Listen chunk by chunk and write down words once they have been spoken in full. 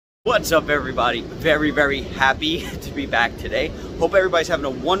What's up, everybody? Very happy to be back today. Hope everybody's having a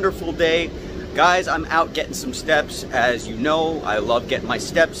wonderful day. Guys, I'm out getting some steps. As you know, I love getting my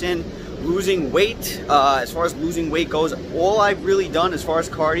steps in. Losing weight, as far as losing weight goes, all I've really done as far as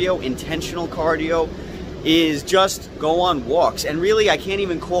cardio, intentional cardio, is just go on walks. And really, I can't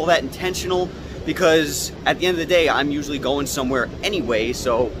even call that intentional because at the end of the day, I'm usually going somewhere anyway,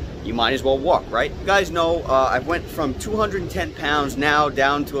 so you might as well walk, right? You guys know I went from 210 pounds now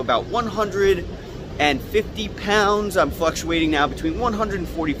down to about 150 pounds. I'm fluctuating now between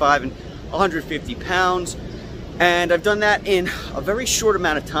 145 and 150 pounds. And I've done that in a very short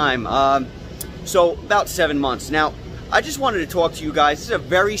amount of time. So about 7 months. Now, I just wanted to talk to you guys. This is a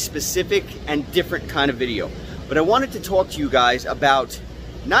very specific and different kind of video. But I wanted to talk to you guys about,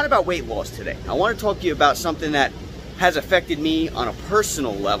 not about weight loss today. I want to talk to you about something that has affected me on a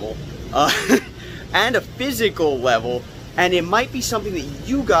personal level and a physical level, and it might be something that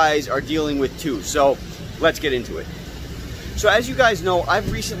you guys are dealing with too. So let's get into it. So as you guys know,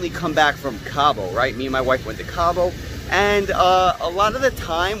 I've recently come back from Cabo, right? Me and my wife went to Cabo, and a lot of the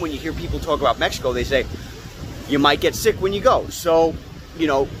time when you hear people talk about Mexico, they say you might get sick when you go. So, you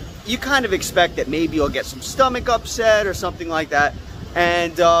know, you kind of expect that maybe you'll get some stomach upset or something like that.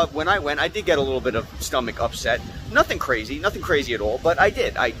 And when I went, I did get a little bit of stomach upset. Nothing crazy at all, but I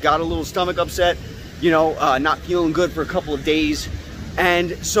did. I got a little stomach upset, you know, not feeling good for a couple of days.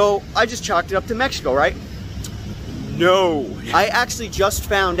 And so I just chalked it up to Mexico, right? No. I actually just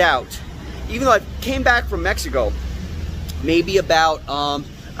found out, even though I came back from Mexico, maybe about, I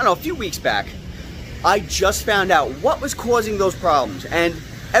don't know, a few weeks back, I just found out what was causing those problems. And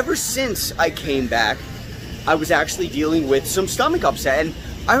ever since I came back, I was actually dealing with some stomach upset. And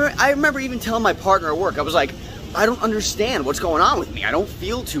I remember even telling my partner at work, I was like, I don't understand what's going on with me. I don't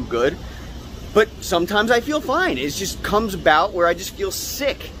feel too good, but sometimes I feel fine. It just comes about where I just feel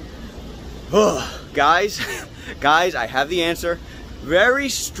sick. Ugh, guys, I have the answer. Very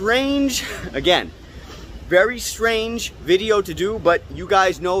strange, again, very strange video to do, but you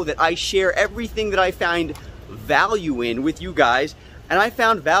guys know that I share everything that I find value in with you guys, and I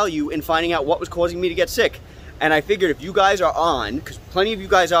found value in finding out what was causing me to get sick. And I figured if you guys are on, because plenty of you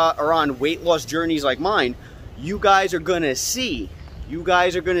guys are on weight loss journeys like mine, you guys are gonna see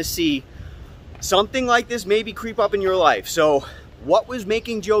something like this maybe creep up in your life. So what was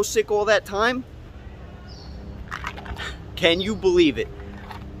making Joe sick all that time? Can you believe it?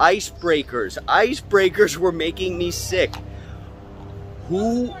 Icebreakers. Icebreakers were making me sick.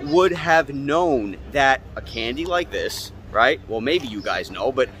 Who would have known that a candy like this, right? Well, maybe you guys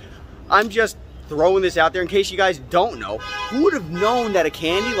know, but I'm just throwing this out there in case you guys don't know. Who would have known that a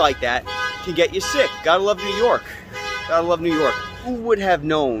candy like that can get you sick? Gotta love New York. Gotta love New York. Who would have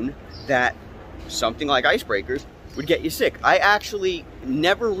known that something like icebreakers would get you sick? I actually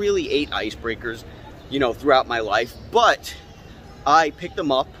never really ate icebreakers, you know, throughout my life, but I picked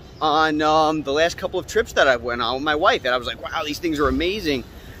them up on the last couple of trips that I went on with my wife, and I was like, wow, these things are amazing.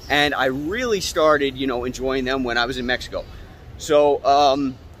 And I really started, you know, enjoying them when I was in Mexico. So,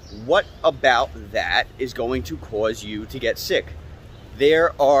 what about that is going to cause you to get sick?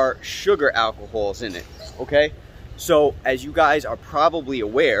 There are sugar alcohols in it, okay? So as you guys are probably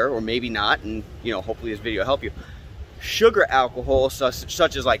aware, or maybe not, and you know, hopefully this video will help you, sugar alcohol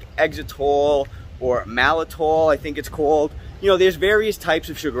such as like Exitol or Maltitol, I think it's called, you know, there's various types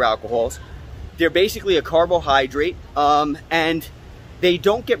of sugar alcohols. They're basically a carbohydrate, and they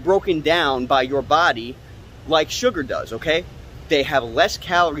don't get broken down by your body like sugar does, okay? They have less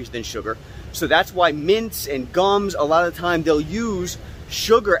calories than sugar, so that's why mints and gums, a lot of the time they'll use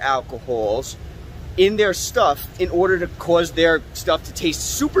sugar alcohols in their stuff in order to cause their stuff to taste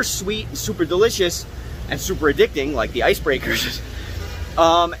super sweet and super delicious and super addicting, like the icebreakers,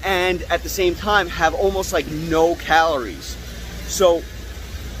 and at the same time have almost like no calories. So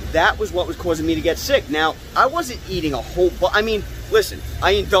that was what was causing me to get sick. Now, I wasn't eating a whole bunch. I mean, listen,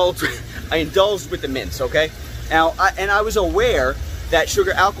 I indulged with the mints, okay? Now, I was aware that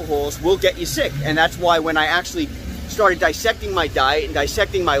sugar alcohols will get you sick, and that's why when I actually started dissecting my diet and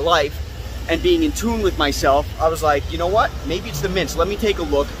dissecting my life and being in tune with myself, I was like, you know what? Maybe it's the mints. Let me take a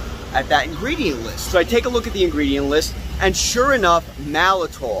look at that ingredient list. So I take a look at the ingredient list, and sure enough,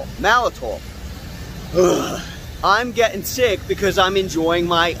 Maltitol. Ugh. I'm getting sick because I'm enjoying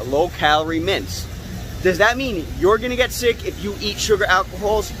my low-calorie mints. Does that mean you're gonna get sick if you eat sugar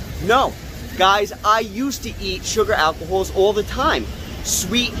alcohols? No. Guys, I used to eat sugar alcohols all the time.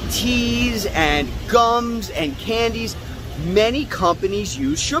 Sweet teas and gums and candies. Many companies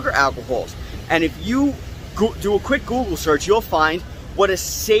use sugar alcohols. And if you do a quick Google search, you'll find what a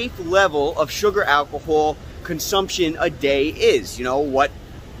safe level of sugar alcohol consumption a day is. You know, what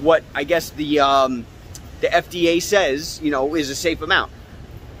what I guess the FDA says, you know, is a safe amount.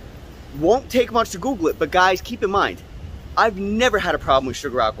 Won't take much to Google it, but guys, keep in mind, I've never had a problem with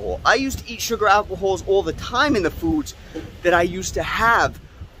sugar alcohol. I used to eat sugar alcohols all the time in the foods that I used to have,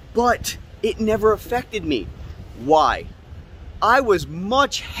 but it never affected me. Why? I was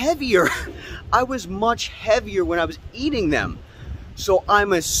much heavier. I was much heavier when I was eating them. So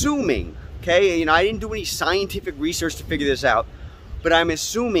I'm assuming, okay, you know, I didn't do any scientific research to figure this out, but I'm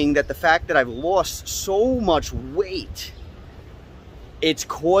assuming that the fact that I've lost so much weight, it's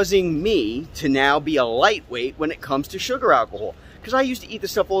causing me to now be a lightweight when it comes to sugar alcohol. Because I used to eat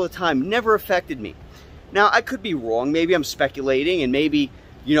this stuff all the time, never affected me. Now, I could be wrong. Maybe I'm speculating, and maybe,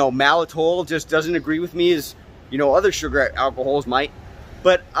 you know, maltitol just doesn't agree with me as, you know, other sugar alcohols might.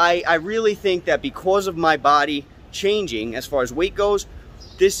 But I really think that because of my body changing as far as weight goes,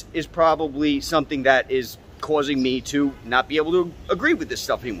 this is probably something that is causing me to not be able to agree with this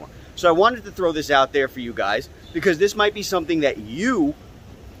stuff anymore. So I wanted to throw this out there for you guys, because this might be something that you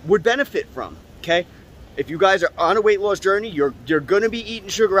would benefit from, okay? If you guys are on a weight loss journey, you're gonna be eating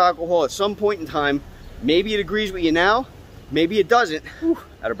sugar alcohol at some point in time. Maybe it agrees with you now, maybe it doesn't. Whew,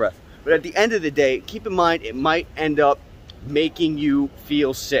 out of breath. But at the end of the day, keep in mind, it might end up making you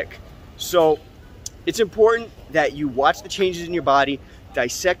feel sick. So it's important that you watch the changes in your body,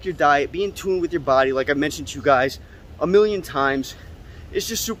 dissect your diet, be in tune with your body, like I mentioned to you guys a million times. It's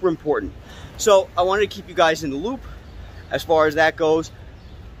just super important. So I wanted to keep you guys in the loop as far as that goes.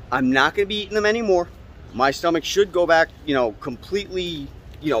 I'm not going to be eating them anymore. My stomach should go back, you know, completely,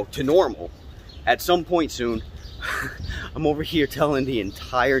 you know, to normal at some point soon. I'm over here telling the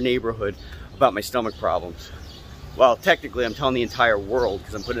entire neighborhood about my stomach problems. Well, technically I'm telling the entire world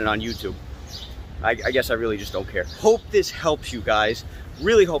because I'm putting it on YouTube. I guess I really just don't care. Hope this helps you guys.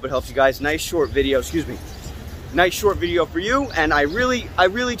 Really hope it helps you guys. Nice short video, excuse me. Nice short video for you, and I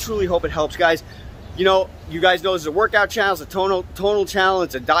really truly hope it helps, guys. You know, you guys know this is a workout channel, it's a tonal channel,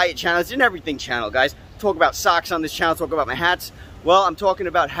 it's a diet channel, it's an everything channel, guys. Talk about socks on this channel, talk about my hats. Well, I'm talking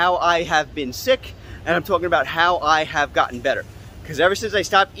about how I have been sick, and I'm talking about how I have gotten better. Because ever since I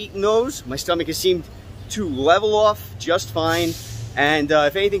stopped eating those, my stomach has seemed to level off just fine. And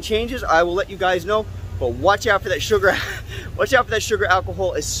if anything changes, I will let you guys know. But watch out for that sugar. Watch out for that sugar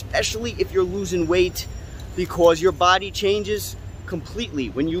alcohol, especially if you're losing weight, because your body changes completely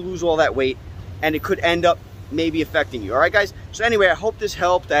when you lose all that weight, and it could end up maybe affecting you. All right, guys? So anyway, I hope this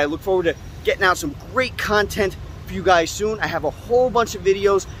helped. I look forward to getting out some great content for you guys soon. I have a whole bunch of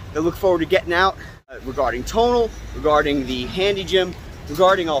videos that I look forward to getting out regarding Tonal, regarding the Handy Gym,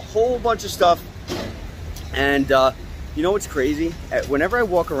 regarding a whole bunch of stuff. And you know what's crazy? Whenever I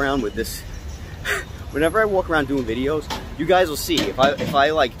walk around with this, whenever I walk around doing videos, you guys will see, if I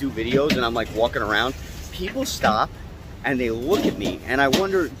like do videos and I'm like walking around, people stop and they look at me and I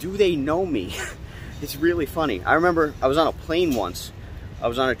wonder, do they know me? It's really funny. I remember I was on a plane once. I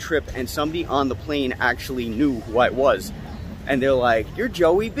was on a trip and somebody on the plane actually knew who I was. And they're like, "You're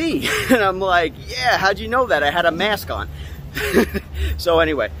Joey B." And I'm like, "Yeah, how'd you know that? I had a mask on." So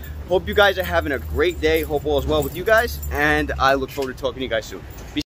anyway, hope you guys are having a great day. Hope all is well with you guys. And I look forward to talking to you guys soon.